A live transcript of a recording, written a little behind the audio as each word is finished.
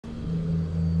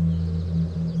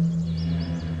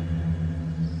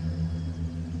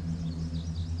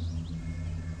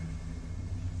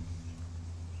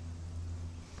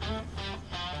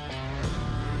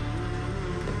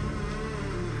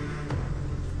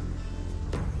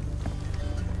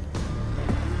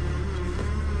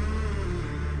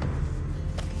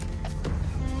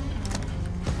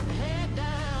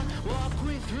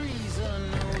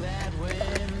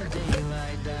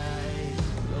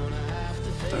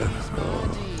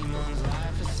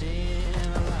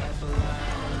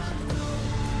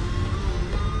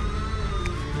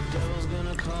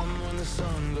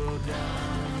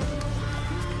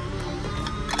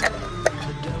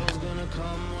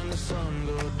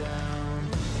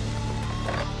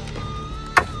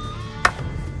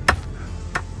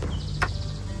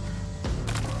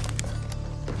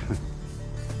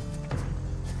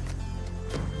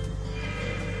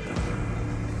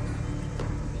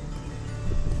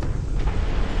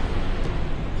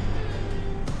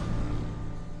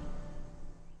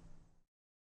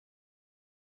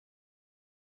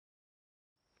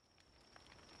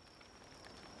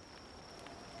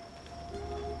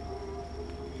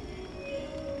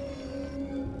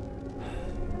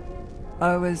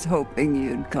I was hoping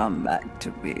you'd come back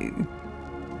to me.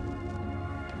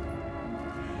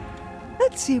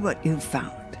 Let's see what you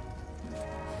found.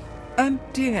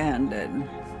 Empty-handed.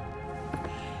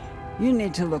 You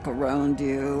need to look around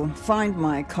you, find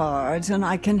my cards, and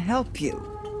I can help you.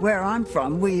 Where I'm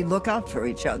from, we look out for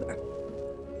each other.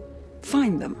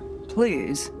 Find them,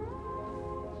 please.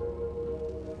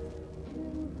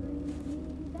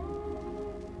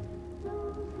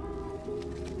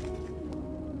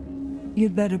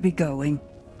 You'd better be going.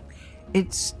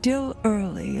 It's still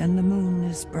early and the moon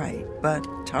is bright, but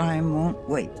time won't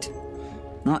wait.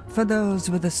 Not for those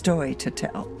with a story to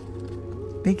tell.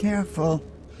 Be careful.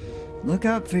 Look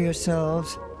out for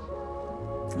yourselves.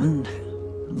 And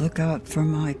look out for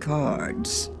my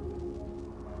cards.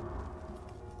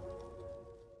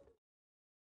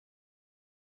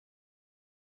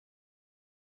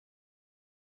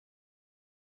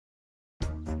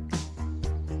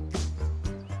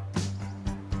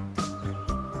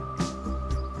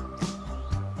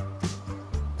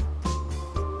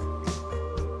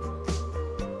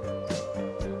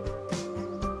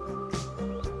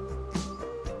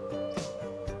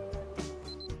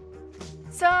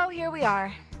 So here we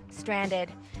are,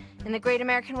 stranded in the great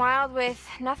American wild with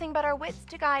nothing but our wits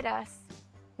to guide us.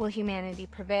 Will humanity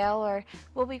prevail, or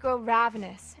will we grow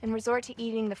ravenous and resort to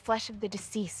eating the flesh of the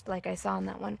deceased like I saw in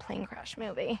that one plane crash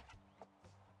movie?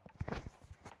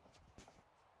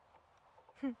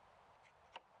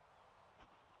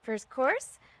 First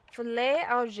course, filet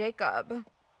au Jacob.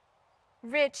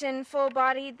 Rich and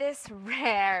full-bodied, this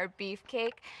rare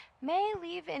beefcake may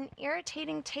leave an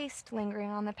irritating taste lingering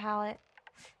on the palate.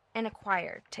 An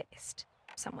acquired taste,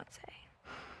 some would say.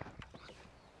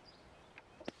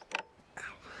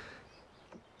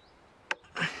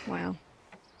 Wow.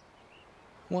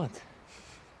 What?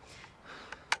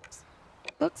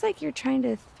 Looks like you're trying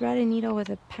to thread a needle with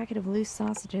a packet of loose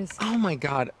sausages. Oh my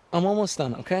god, I'm almost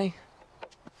done, okay?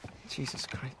 Jesus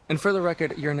Christ. And for the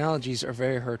record, your analogies are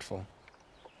very hurtful.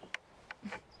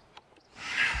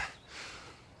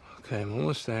 Okay, I'm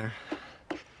almost there.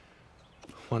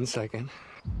 1 second.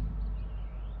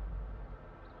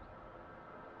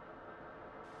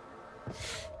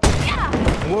 Yeah!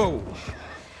 Whoa!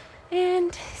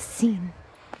 And scene.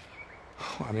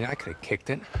 I mean, I could have kicked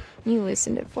it. You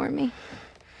loosened it for me.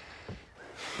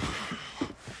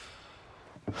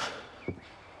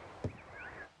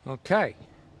 Okay.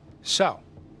 So,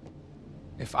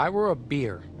 if I were a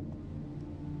beer,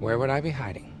 where would I be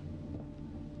hiding?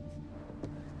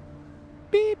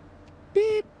 Beep,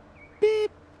 beep,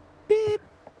 beep, beep,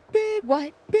 beep.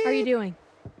 What beep, are you doing?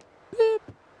 Beep.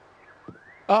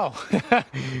 Oh,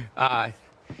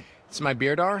 it's my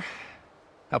beer dar.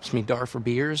 Helps me dar for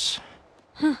beers.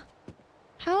 Huh.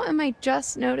 How am I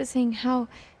just noticing how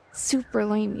super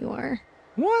lame you are?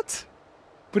 What?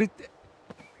 But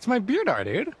it's my beer dar,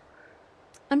 dude.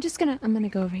 I'm gonna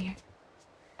go over here.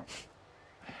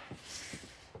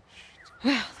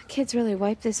 Wow, the kids really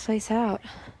wiped this place out.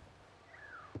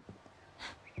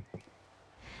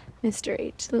 Mr.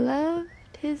 H loved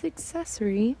his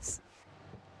accessories.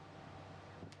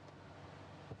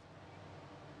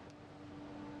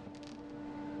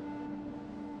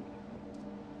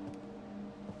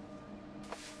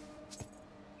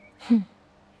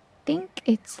 Think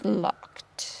it's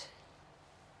locked.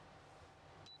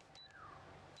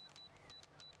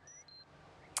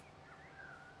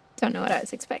 Don't know what I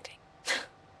was expecting.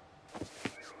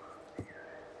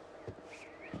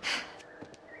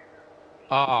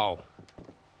 Oh,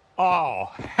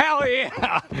 hell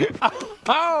yeah!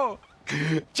 Oh,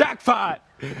 jackpot!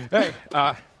 Hey,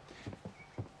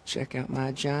 check out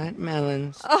my giant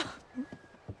melons. Oh.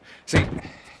 See,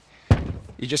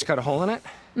 you just cut a hole in it.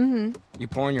 Mm-hmm. You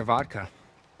pour in your vodka.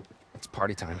 It's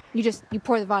party time. You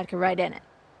pour the vodka right in it.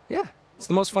 Yeah, it's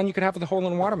the most fun you could have with a hole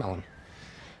in a watermelon.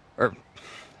 Or,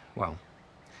 well,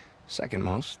 second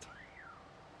most.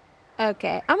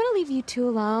 Okay, I'm gonna leave you two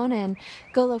alone and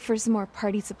go look for some more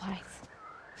party supplies.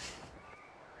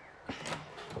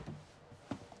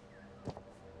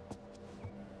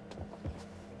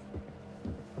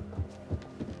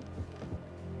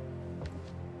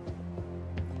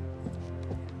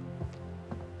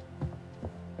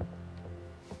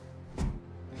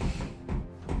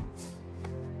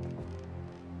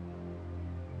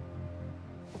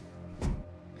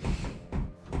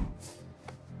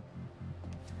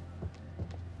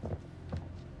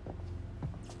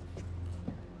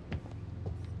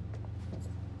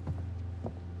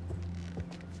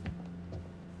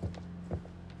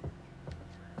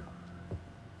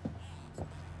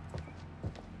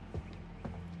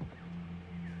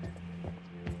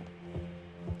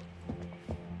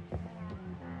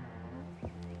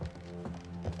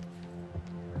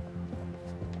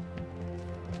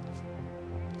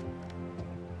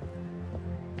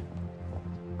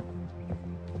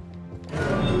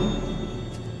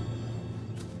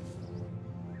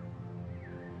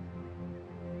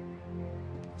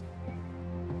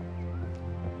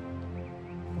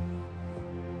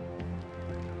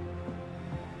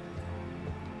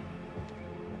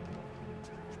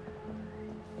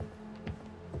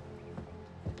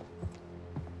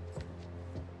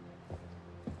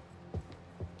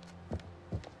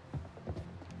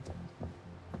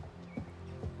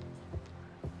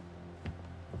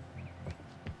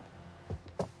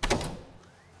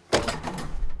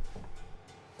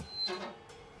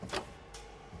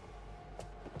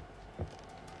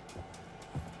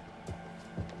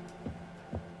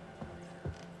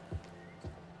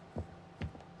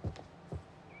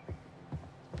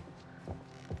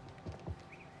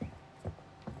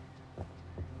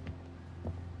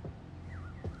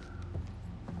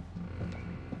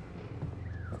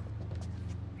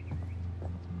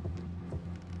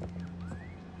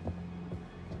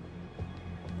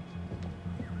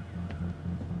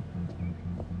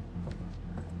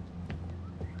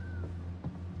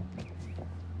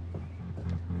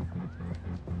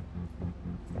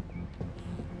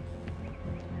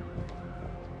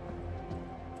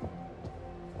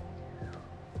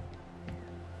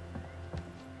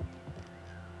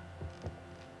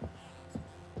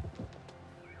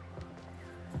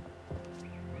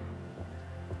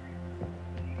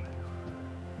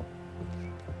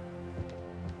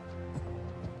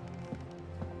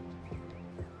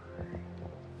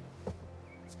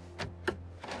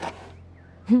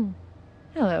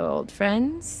 Hello, old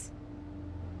friends.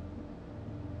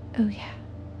 Oh, yeah.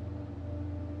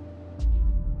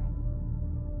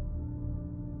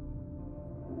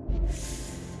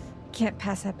 Can't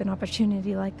pass up an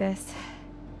opportunity like this.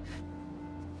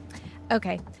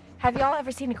 Okay, have y'all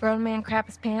ever seen a grown man crap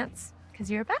his pants?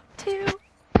 'Cause you're about to.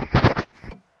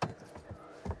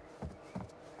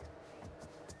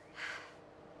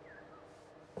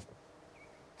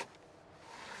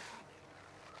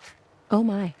 Oh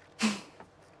my.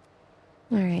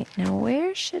 All right, now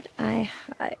where should I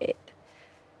hide?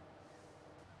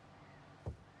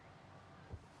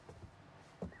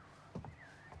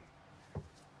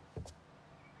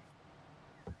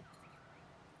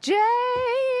 Jacob!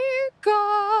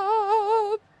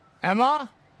 Emma?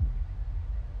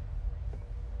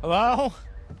 Hello?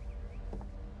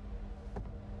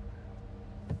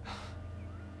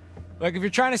 Look, if you're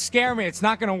trying to scare me, it's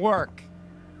not gonna work.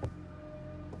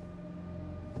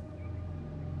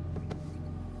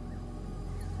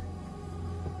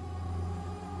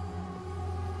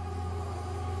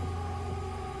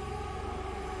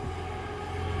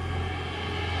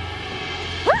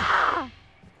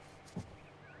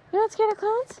 You're not scared of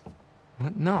clowns?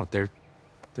 What? No, they're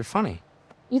funny.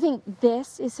 You think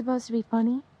this is supposed to be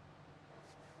funny?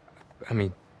 I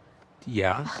mean,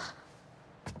 yeah.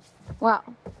 Well,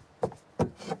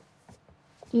 do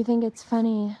you think it's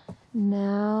funny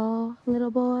now,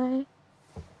 little boy?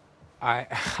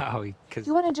 Because...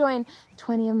 You want to join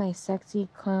 20 of my sexy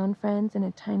clown friends in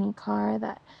a tiny car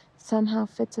that somehow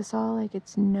fits us all like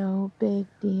it's no big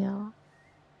deal?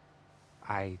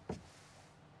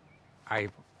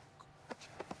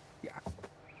 Yeah.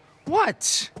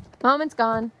 What? Moment's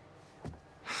gone.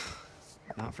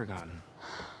 Not forgotten.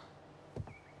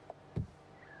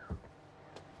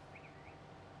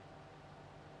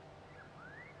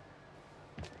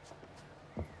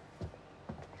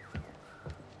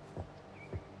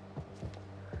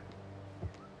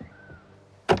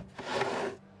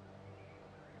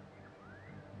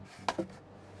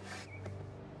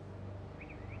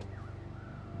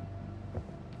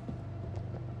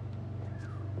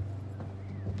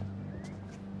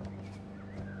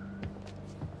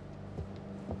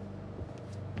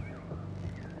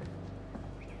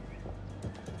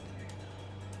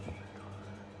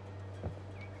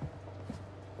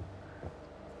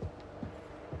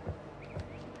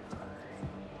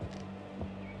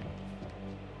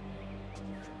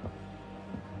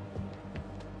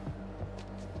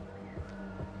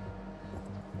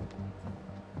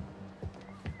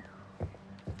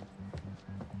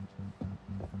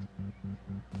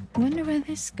 wonder where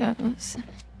this goes.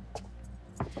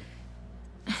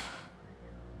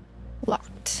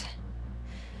 Locked.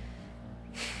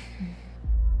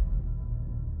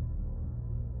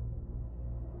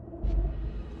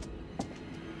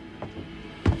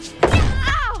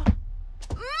 Ow!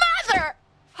 Mother!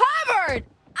 Hubbard!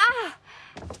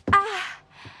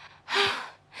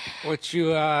 What you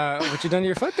done to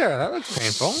your foot there? That looks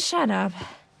painful. Shut up.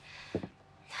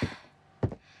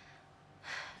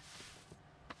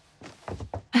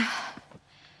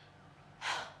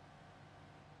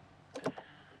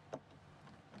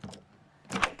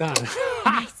 Done.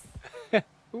 Nice.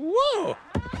 Whoa!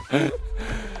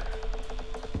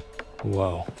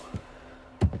 Whoa.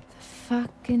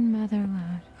 Fucking mother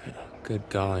load. Good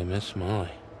golly, Miss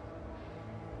Molly.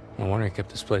 No wonder he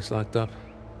kept this place locked up.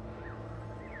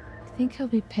 Think he'll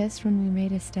be pissed when we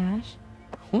raid his stash?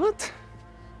 What?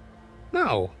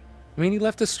 No. I mean, he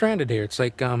left us stranded here. It's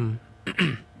like,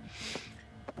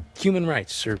 human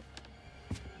rights, or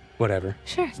whatever.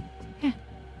 Sure, yeah.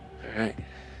 All right.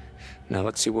 Now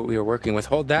let's see what we are working with.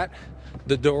 Hold that.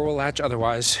 The door will latch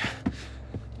otherwise.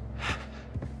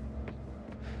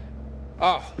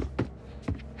 Oh.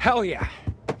 Hell yeah.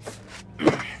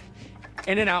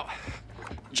 In and out.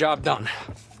 Job done.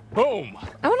 Boom.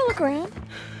 I want to look around.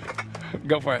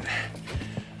 Go for it.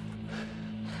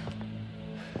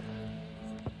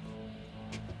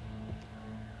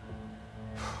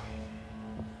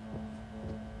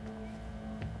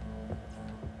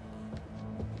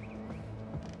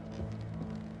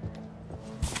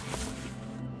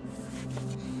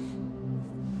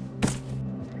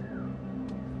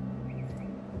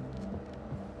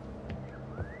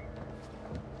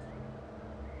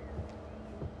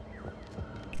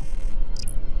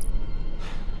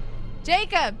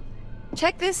 Jacob!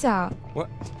 Check this out. What?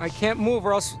 I can't move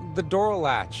or else the door will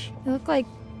latch. They look like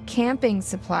camping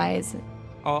supplies.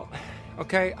 Oh,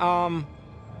 okay,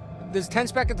 there's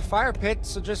tents back at the fire pit,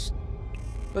 so just,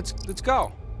 let's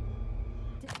go.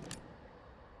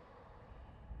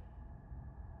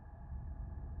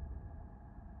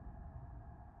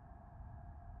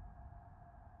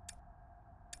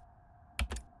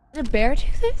 Did a bear do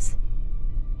this?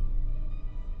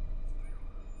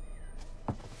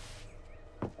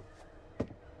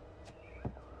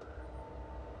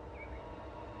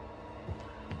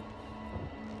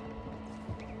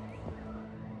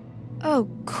 Oh,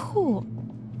 cool.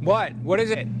 What? What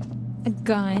is it? A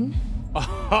gun.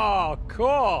 Oh,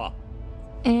 cool.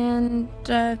 And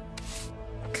a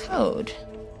code.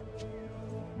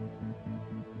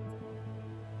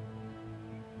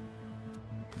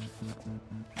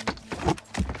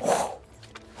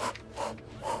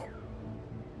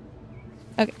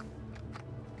 Okay.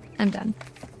 I'm done.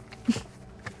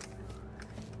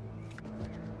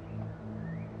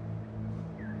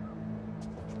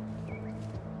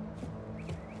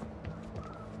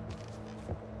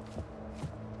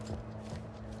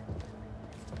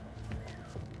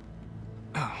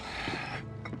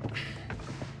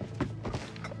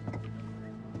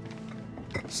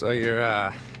 So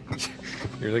you're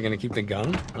really gonna keep the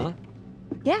gun, huh?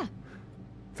 Yeah.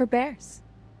 For bears.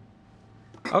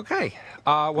 Okay.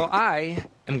 Well, I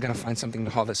am gonna find something to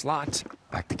haul this lot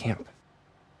back to camp.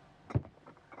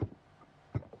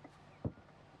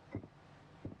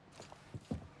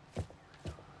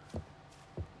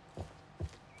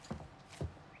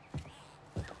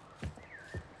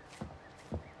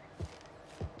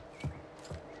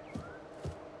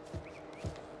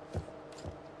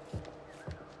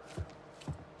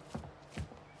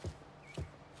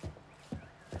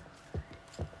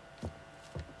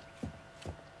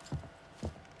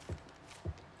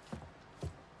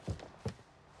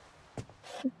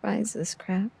 Who buys this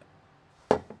crap?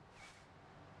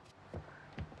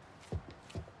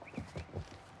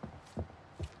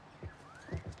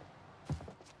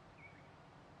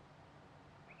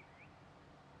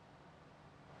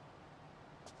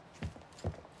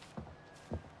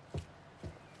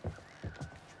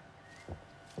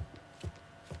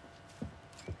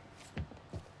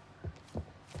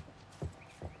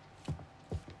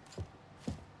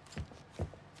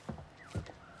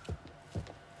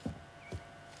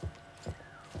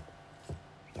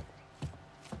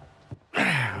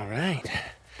 All right.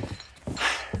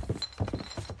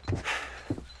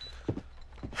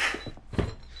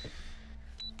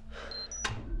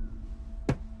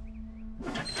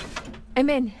 I'm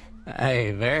in.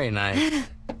 Hey, very nice.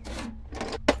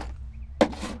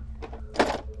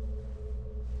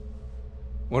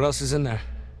 What else is in there?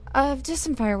 Just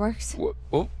some fireworks.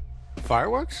 Whoa,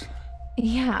 fireworks?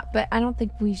 Yeah, but I don't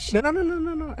think we should.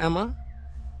 No, Emma.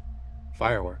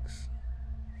 Fireworks.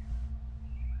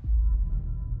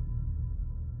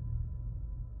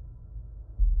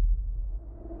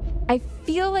 I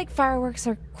feel like fireworks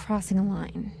are crossing a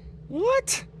line.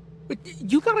 What? But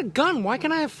you got a gun. Why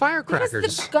can't I have firecrackers?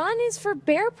 Because the gun is for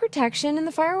bear protection and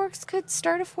the fireworks could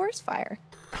start a forest fire.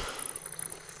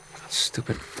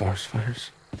 Stupid forest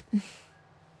fires.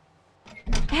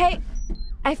 Hey,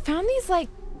 I found these, like,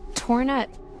 torn up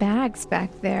bags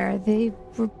back there. They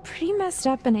were pretty messed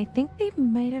up and I think they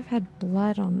might have had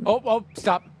blood on them. Oh,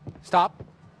 stop. Stop.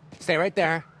 Stay right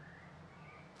there.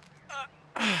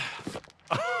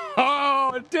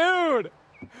 Oh, dude!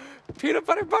 Peanut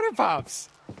butter pops.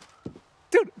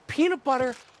 Dude, peanut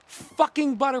butter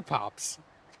fucking butter pops.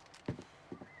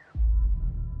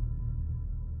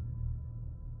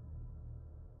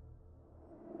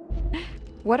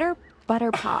 What are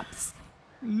butter pops?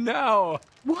 No.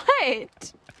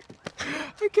 What?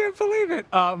 I can't believe it.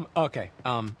 Okay.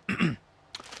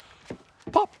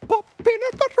 Pop,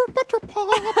 peanut butter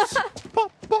pops.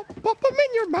 Pop, them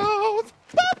in your mouth.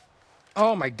 Pop.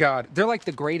 Oh my God. They're like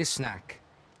the greatest snack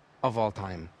of all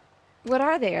time. What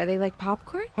are they? Are they like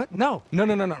popcorn? What? No.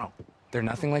 They're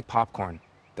nothing like popcorn.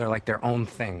 They're like their own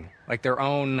thing, like their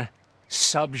own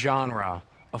subgenre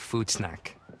of food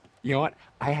snack. You know what?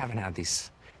 I haven't had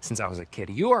these since I was a kid.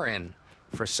 You are in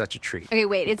for such a treat. Okay,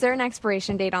 wait. Is there an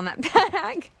expiration date on that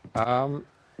bag? No,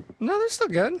 they're still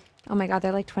good. Oh my God,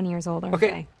 they're like 20 years old, aren't Okay,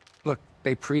 they? look,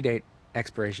 they predate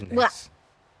expiration dates. Blah.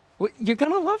 Well, you're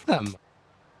gonna love them.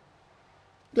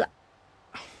 Blah.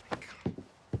 Oh my God.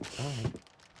 All right.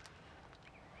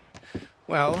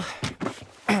 Well,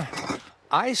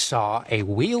 I saw a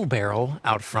wheelbarrow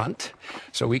out front,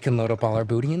 so we can load up all our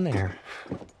booty in there.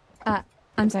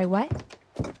 I'm sorry, what?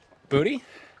 Booty?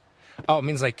 Oh, it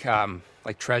means like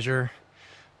treasure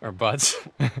or buds.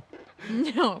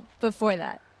 No, before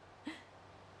that.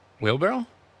 Wheelbarrow?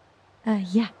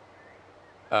 Yeah.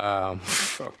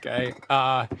 Okay.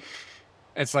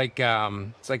 It's like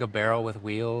a barrel with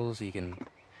wheels. You can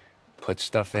put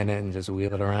stuff in it and just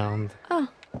wheel it around. Oh,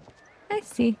 I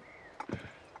see.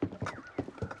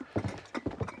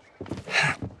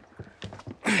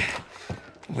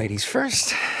 Ladies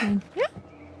first. Yeah.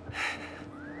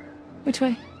 Which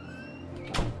way?